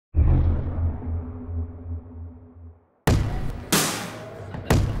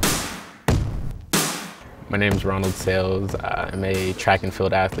My name is Ronald Sayles. I'm a track and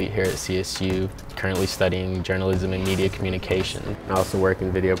field athlete here at CSU, currently studying journalism and media communication. I also work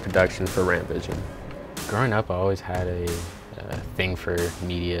in video production for Ramp Vision. Growing up, I always had a thing for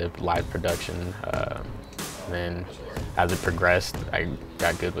media, live production. Then as it progressed, I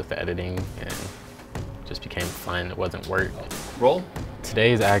got good with the editing and just became fun. It wasn't work. Roll.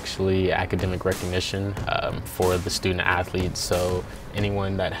 Today is actually academic recognition for the student athletes. So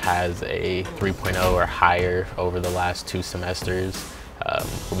anyone that has a 3.0 or higher over the last 2 semesters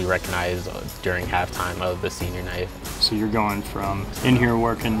will be recognized during halftime of the senior night. So you're going from in here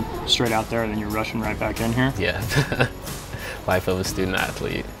working straight out there, then you're rushing right back in here? Yeah, life of a student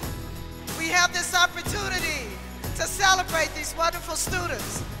athlete. We have this opportunity to celebrate these wonderful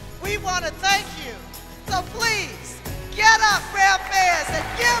students. We want to thank you. So please, get up, Ramp fans, and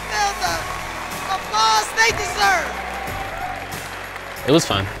give them the applause they deserve. It was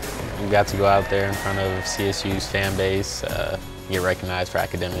fun. We got to go out there in front of CSU's fan base, get recognized for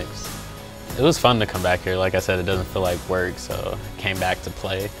academics. It was fun to come back here. Like I said, it doesn't feel like work, so I came back to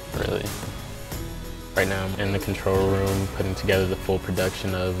play, really. Right now I'm in the control room putting together the full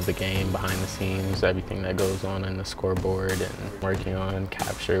production of the game behind the scenes, everything that goes on in the scoreboard, and working on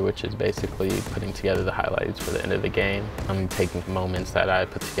capture, which is basically putting together the highlights for the end of the game. I'm taking moments that I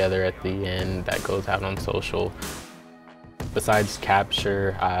put together at the end that goes out on social. Besides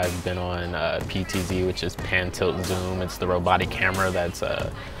capture, I've been on PTZ, which is pan, tilt, zoom. It's the robotic camera that's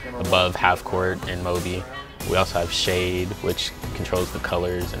above half court in Moby. We also have shade, which controls the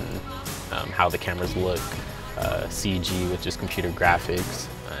colors and how the cameras look, CG, which is computer graphics,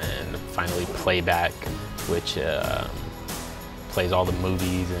 and finally playback, which plays all the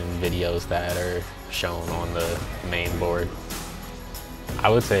movies and videos that are shown on the main board. I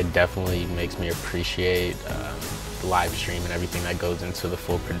would say it definitely makes me appreciate the live stream and everything that goes into the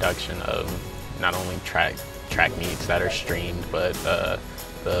full production of not only track meets that are streamed, but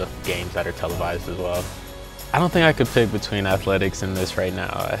the games that are televised as well. I don't think I could pick between athletics and this right now.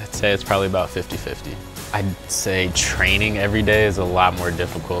 I'd say it's probably about 50-50. I'd say training every day is a lot more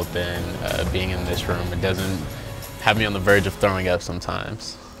difficult than being in this room. It doesn't have me on the verge of throwing up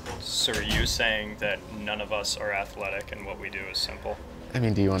sometimes. So are you saying that none of us are athletic and what we do is simple? I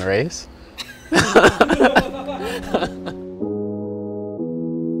mean, do you want to race?